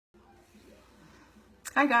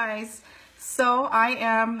Hi guys. So I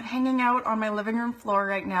am hanging out on my living room floor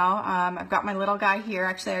right now. I've got my little guy here.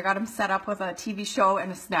 Actually, I got him set up with a TV show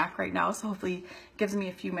and a snack right now, so hopefully it gives me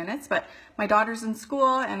a few minutes. But my daughter's in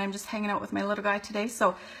school and I'm just hanging out with my little guy today.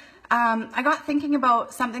 So I got thinking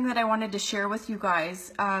about something that I wanted to share with you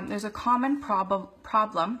guys. There's a common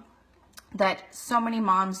problem that so many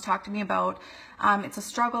moms talk to me about. It's a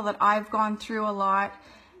struggle that I've gone through a lot.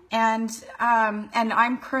 And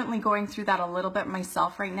I'm currently going through that a little bit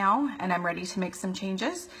myself right now, and I'm ready to make some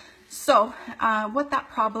changes. So what that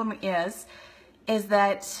problem is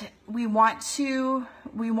that we have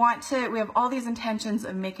all these intentions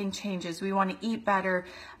of making changes. We want to eat better.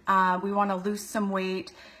 We want to lose some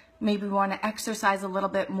weight. Maybe we want to exercise a little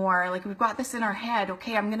bit more. Like, we've got this in our head.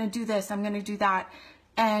 Okay, I'm going to do this. I'm going to do that.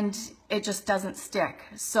 And it just doesn't stick.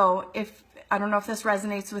 So I don't know if this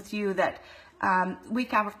resonates with you, that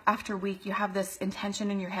week after week, you have this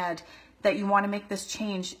intention in your head that you want to make this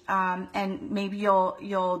change, and maybe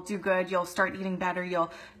you'll do good, you'll start eating better,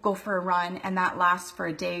 you'll go for a run, and that lasts for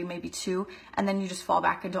a day, maybe two, and then you just fall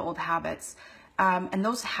back into old habits. And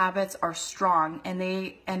those habits are strong, and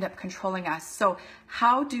they end up controlling us. So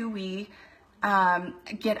how do we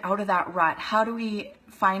get out of that rut? How are we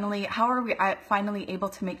finally able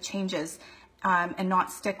to make changes and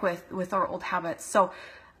not stick with our old habits? So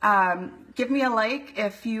give me a like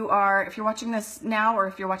if you're watching this now, or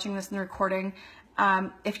if you're watching this in the recording,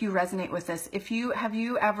 if you resonate with this. Have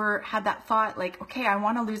you ever had that thought, like, okay, I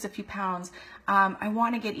want to lose a few pounds, I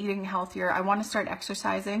want to get eating healthier, I want to start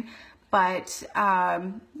exercising, but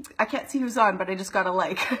I can't see who's on, but I just got a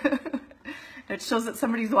like. It shows that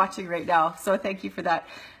somebody's watching right now, so thank you for that.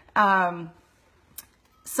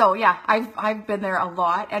 So yeah, I've been there a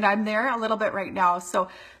lot, and I'm there a little bit right now. So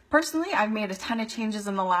personally, I've made a ton of changes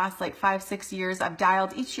in the last 5-6 years. I've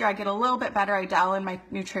dialed each year. I get a little bit better. I dial in my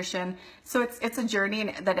nutrition. So it's a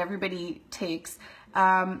journey that everybody takes.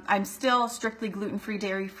 I'm still strictly gluten-free,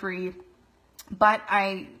 dairy-free, but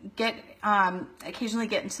I occasionally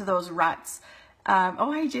get into those ruts.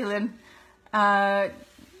 Oh, hi, Jalen.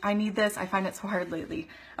 I need this. I find it so hard lately.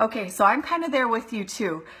 Okay, so I'm kind of there with you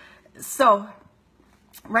too. So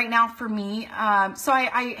right now for me, so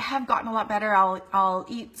I have gotten a lot better. I'll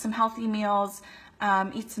eat some healthy meals,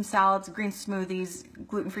 eat some salads, green smoothies,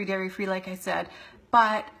 gluten-free, dairy-free, like I said.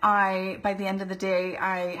 But by the end of the day,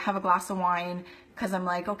 I have a glass of wine because I'm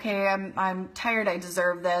like, okay, I'm tired. I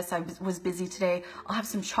deserve this. I was busy today. I'll have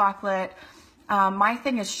some chocolate. My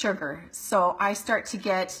thing is sugar. So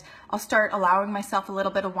I'll start allowing myself a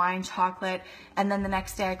little bit of wine, chocolate, and then the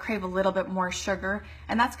next day I crave a little bit more sugar.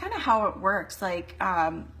 And that's kind of how it works,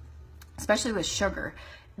 especially with sugar,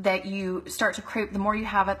 that you start to crave. The more you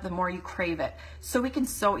have it, the more you crave it. So we can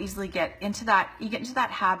so easily get into that. You get into that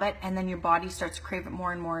habit, and then your body starts to crave it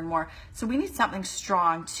more and more and more. So we need something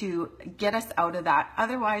strong to get us out of that.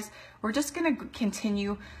 Otherwise, we're just going to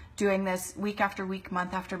continue doing this week after week,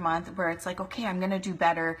 month after month, where it's like, okay, I'm going to do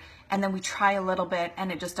better. And then we try a little bit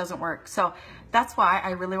and it just doesn't work. So that's why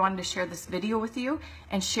I really wanted to share this video with you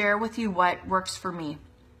and share with you what works for me.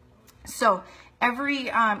 So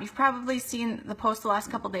you've probably seen the post the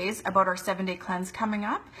last couple days about our 7-day cleanse coming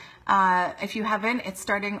up. If you haven't, it's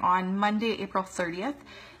starting on Monday, April 30th.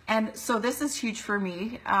 And so this is huge for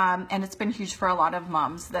me. And it's been huge for a lot of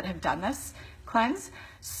moms that have done this cleanse.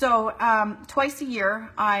 So twice a year,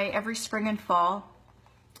 every spring and fall,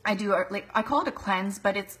 I call it a cleanse,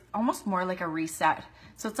 but it's almost more like a reset.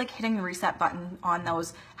 So it's like hitting the reset button on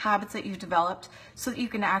those habits that you've developed, so that you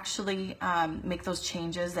can actually make those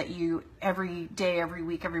changes that you every day, every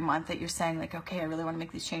week, every month, that you're saying, like, okay, I really want to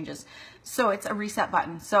make these changes. So it's a reset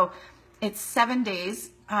button. So it's 7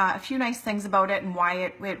 days. A few nice things about it, and why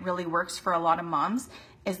it really works for a lot of moms,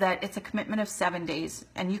 is that it's a commitment of 7 days,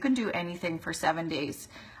 and you can do anything for 7 days.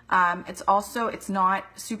 It's not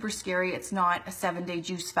super scary. It's not a 7-day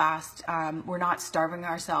juice fast. We're not starving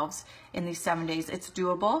ourselves in these 7 days. It's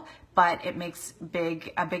doable, but it makes a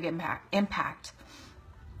big impact.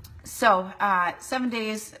 So 7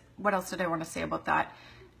 days, what else did I want to say about that?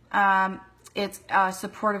 It's a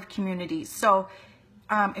supportive community. So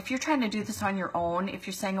if you're trying to do this on your own, if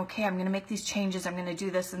you're saying, okay, I'm going to make these changes, I'm going to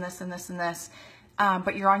do this and this and this and this,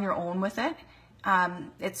 but you're on your own with it,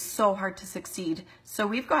 it's so hard to succeed. So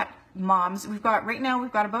we've got moms, right now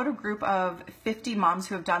we've got about a group of 50 moms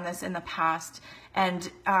who have done this in the past,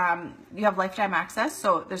 and you have lifetime access,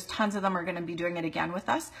 so there's tons of them are going to be doing it again with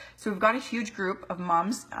us. So we've got a huge group of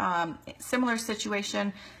moms, similar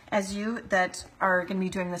situation as you, that are going to be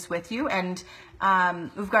doing this with you. And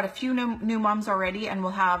we've got a few new moms already, and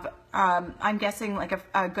we'll have, I'm guessing, like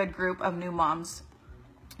a good group of new moms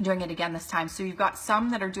doing it again this time. So you've got some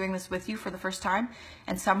that are doing this with you for the first time,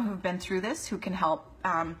 and some who've been through this who can help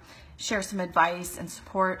share some advice and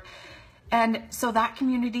support. And so that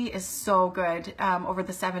community is so good over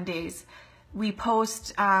the 7 days. We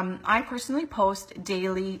post, I personally post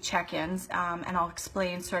daily check-ins, and I'll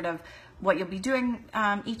explain sort of what you'll be doing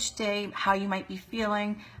each day, how you might be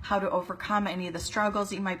feeling, how to overcome any of the struggles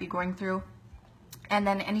that you might be going through. And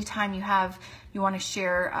then anytime you want to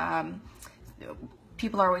share,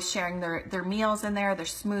 people are always sharing their meals in there, their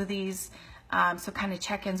smoothies, so kind of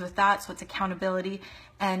check-ins with that, so it's accountability.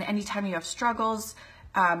 And anytime you have struggles,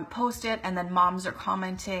 post it, and then moms are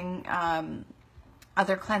commenting,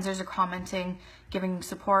 other cleansers are commenting, giving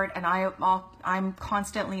support, and I'm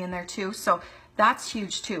constantly in there too, so that's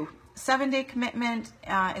huge too. 7-day commitment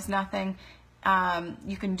is nothing.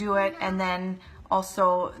 You can do it, and then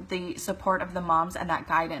also the support of the moms and that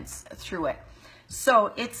guidance through it.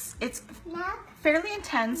 So it's fairly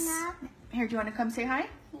intense. Here, do you want to come say hi?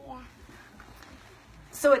 Yeah.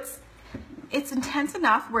 So it's intense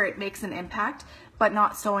enough where it makes an impact, but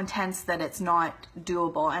not so intense that it's not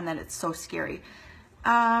doable and that it's so scary.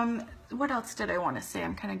 What else did I want to say?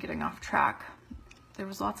 I'm kind of getting off track. There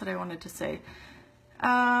was lots that I wanted to say.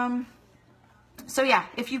 So yeah,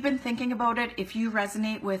 if you've been thinking about it, if you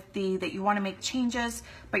resonate with that you want to make changes,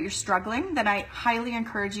 but you're struggling, then I highly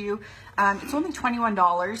encourage you. It's only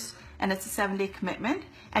 $21 and it's a 7-day commitment,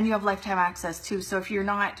 and you have lifetime access too. So if you're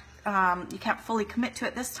not, you can't fully commit to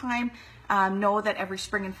it this time, know that every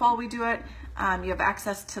spring and fall we do it. You have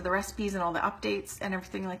access to the recipes and all the updates and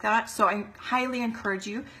everything like that. So I highly encourage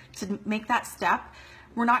you to make that step.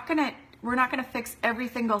 We're not gonna fix every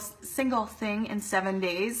single thing in 7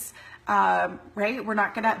 days. Right? We're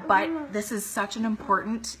not gonna, but this is such an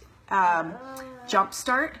important jump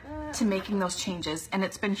start to making those changes, and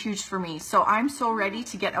it's been huge for me. So I'm so ready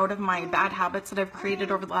to get out of my bad habits that I've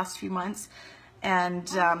created over the last few months and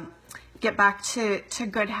get back to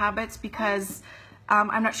good habits, because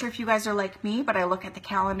I'm not sure if you guys are like me, but I look at the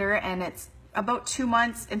calendar and it's about 2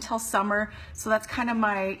 months until summer. So that's kind of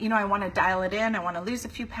my, I want to dial it in. I want to lose a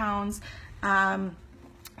few pounds.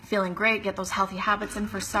 Feeling great, get those healthy habits in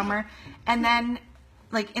for summer. And then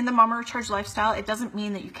like in the Mama Recharge lifestyle, it doesn't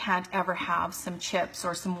mean that you can't ever have some chips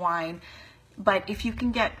or some wine, but if you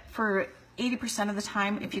can get, for 80% of the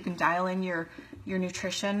time, if you can dial in your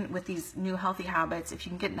nutrition with these new healthy habits, if you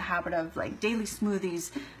can get in the habit of like daily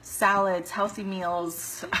smoothies, salads, healthy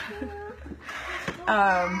meals,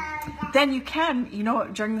 then you can,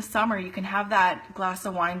 during the summer, you can have that glass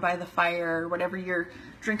of wine by the fire, or whatever your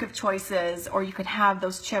drink of choice is, or you can have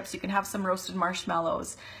those chips, you can have some roasted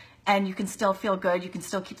marshmallows, and you can still feel good, you can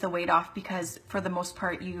still keep the weight off, because for the most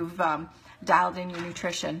part, you've dialed in your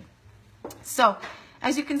nutrition. So,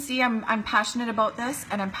 as you can see, I'm passionate about this,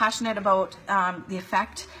 and I'm passionate about the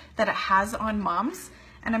effect that it has on moms.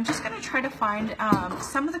 And I'm just going to try to find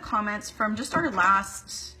some of the comments from just our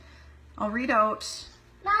last, I'll read out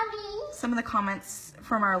some of the comments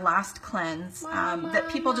from our last cleanse that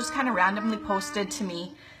people just kind of randomly posted to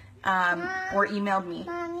me or emailed me.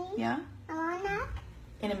 Mommy, yeah?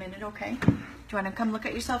 In a minute, okay. Do you want to come look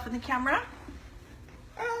at yourself in the camera?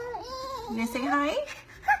 You going to say hi?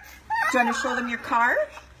 Do you want to show them your car?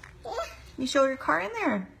 You show your car in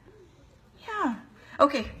there? Yeah.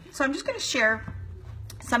 Okay, so I'm just going to share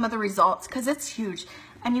some of the results, because it's huge.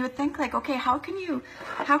 And you would think like, okay, how can you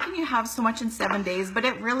have so much in 7 days? But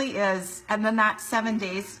it really is. And then that 7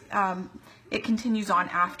 days, it continues on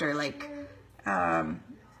after, like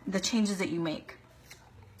the changes that you make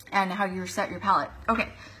and how you reset your palate. Okay,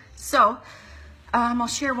 so I'll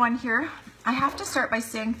share one here. I have to start by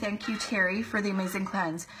saying thank you, Terry, for the amazing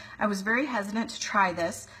cleanse. I was very hesitant to try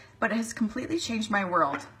this, but it has completely changed my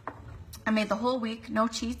world. I made the whole week, no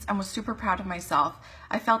cheats, and was super proud of myself.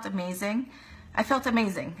 I felt amazing. I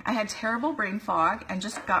had terrible brain fog and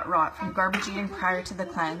just gut rot from garbage eating prior to the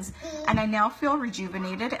cleanse, and I now feel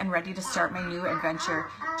rejuvenated and ready to start my new adventure,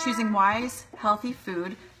 choosing wise, healthy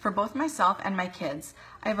food for both myself and my kids.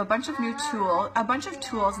 I have a bunch of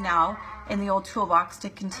tools now in the old toolbox to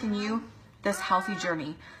continue this healthy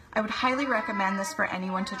journey. I would highly recommend this for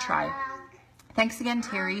anyone to try. Thanks again,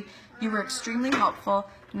 Terry. You were extremely helpful,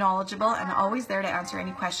 knowledgeable, and always there to answer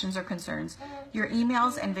any questions or concerns. Your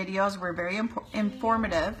emails and videos were very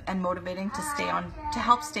informative and motivating to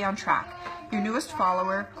help stay on track. Your newest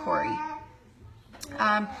follower, Corey.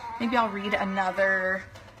 Maybe I'll read another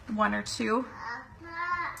one or two.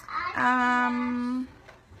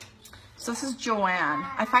 So this is Joanne.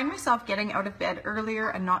 I find myself getting out of bed earlier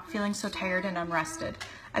and not feeling so tired and unrested.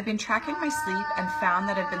 I've been tracking my sleep and found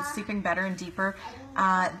that I've been sleeping better and deeper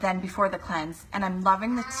than before the cleanse. And I'm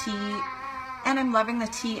loving the tea and I'm loving the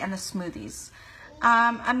tea and the smoothies.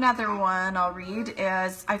 Another one I'll read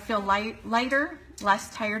is, I feel lighter,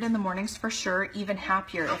 less tired in the mornings for sure, even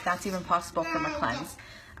happier if that's even possible from a cleanse.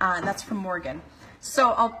 That's from Morgan.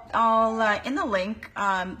 So I'll in the link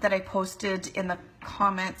that I posted in the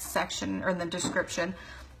comments section or in the description,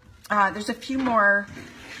 there's a few more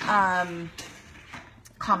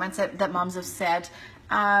comments that moms have said.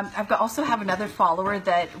 Also have another follower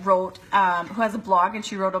that wrote, who has a blog, and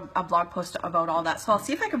she wrote a blog post about all that. So I'll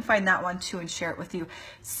see if I can find that one too and share it with you.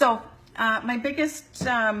 So my biggest,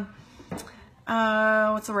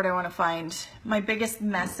 what's the word I want to find? My biggest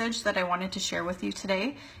message that I wanted to share with you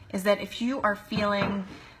today is that if you are feeling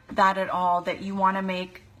that at all, that you want to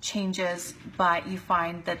make changes, but you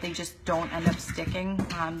find that they just don't end up sticking,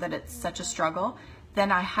 that it's such a struggle,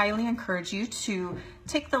 then I highly encourage you to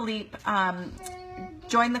take the leap,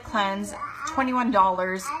 join the cleanse,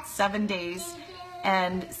 $21, 7 days,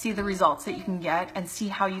 and see the results that you can get and see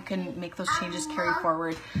how you can make those changes carry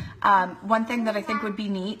forward. One thing that I think would be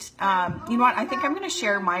neat, you know what, I think I'm going to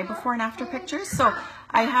share my before and after pictures. So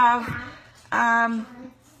I have,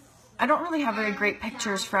 I don't really have very great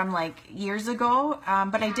pictures from like years ago,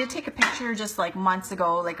 but I did take a picture just like months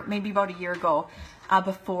ago, like maybe about a year ago,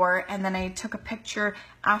 before, and then I took a picture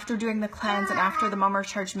after doing the cleanse and after the Mama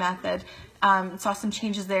Recharge method, saw some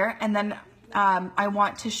changes there, and then I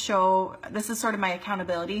want to show, this is sort of my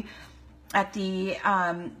accountability, at the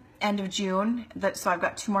end of June, so I've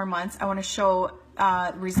got 2 more months, I want to show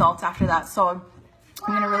results after that, so I'm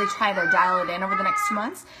going to really try to dial it in over the next 2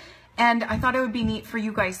 months. And I thought it would be neat for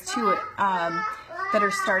you guys too, that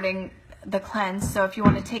are starting the cleanse. So if you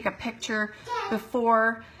want to take a picture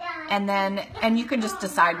before, and you can just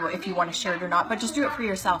decide if you want to share it or not, but just do it for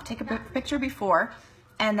yourself. Take a picture before,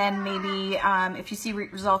 and then maybe if you see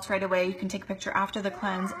results right away, you can take a picture after the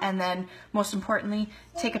cleanse, and then most importantly,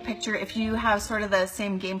 take a picture if you have sort of the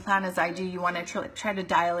same game plan as I do. You want to try to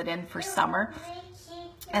dial it in for summer,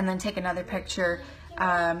 and then take another picture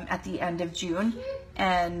at the end of June,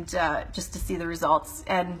 and just to see the results.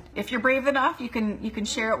 And if you're brave enough, you can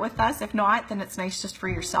share it with us. If not, then it's nice just for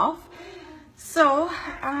yourself. So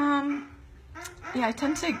yeah, I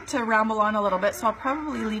tend to ramble on a little bit, so I'll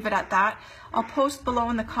probably leave it at that. I'll post below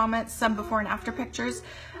in the comments some before and after pictures.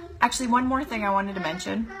 Actually, one more thing I wanted to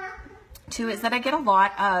mention too is that I get a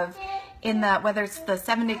lot of, whether it's the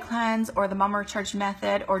 7-day cleanse or the Mama Recharge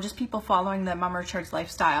method, or just people following the Mama Recharge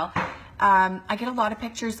lifestyle, I get a lot of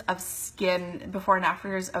pictures of skin, before and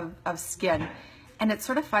afters of skin. And it's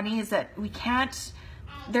sort of funny is that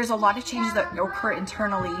there's a lot of changes that occur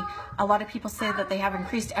internally. A lot of people say that they have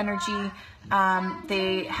increased energy,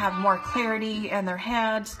 they have more clarity in their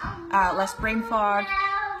head, less brain fog,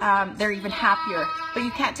 they're even happier. But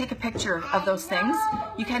you can't take a picture of those things.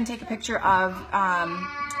 You can take a picture of,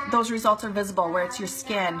 those results are visible where it's your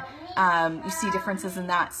skin. You see differences in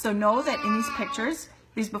that. So know that in these pictures,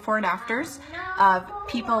 these before and afters of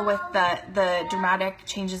people with the dramatic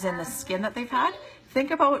changes in the skin that they've had,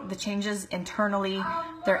 think about the changes internally,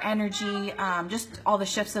 their energy, just all the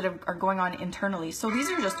shifts that are going on internally. So these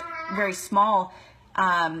are just very small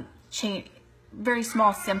very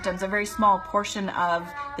small symptoms, a very small portion of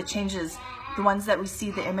the changes, the ones that we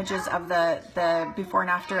see, the images of the before and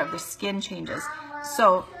after of the skin changes.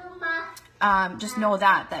 So just know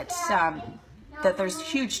that there's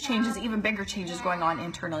huge changes, even bigger changes going on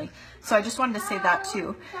internally. So I just wanted to say that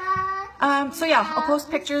too. So yeah, I'll post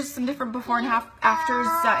pictures, some different before and afters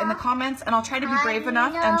in the comments, and I'll try to be brave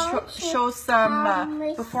enough and show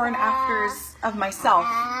some before and afters of myself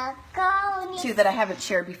too that I haven't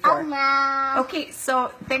shared before. Okay,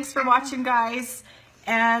 so thanks for watching, guys.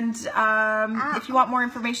 And if you want more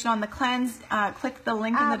information on the cleanse, click the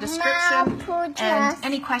link in the description. And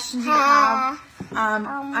any questions you have,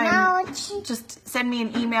 just send me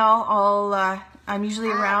an email. I'm usually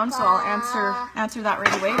around, so I'll answer that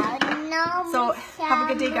right away. So have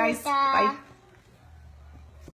a good day, guys. Bye.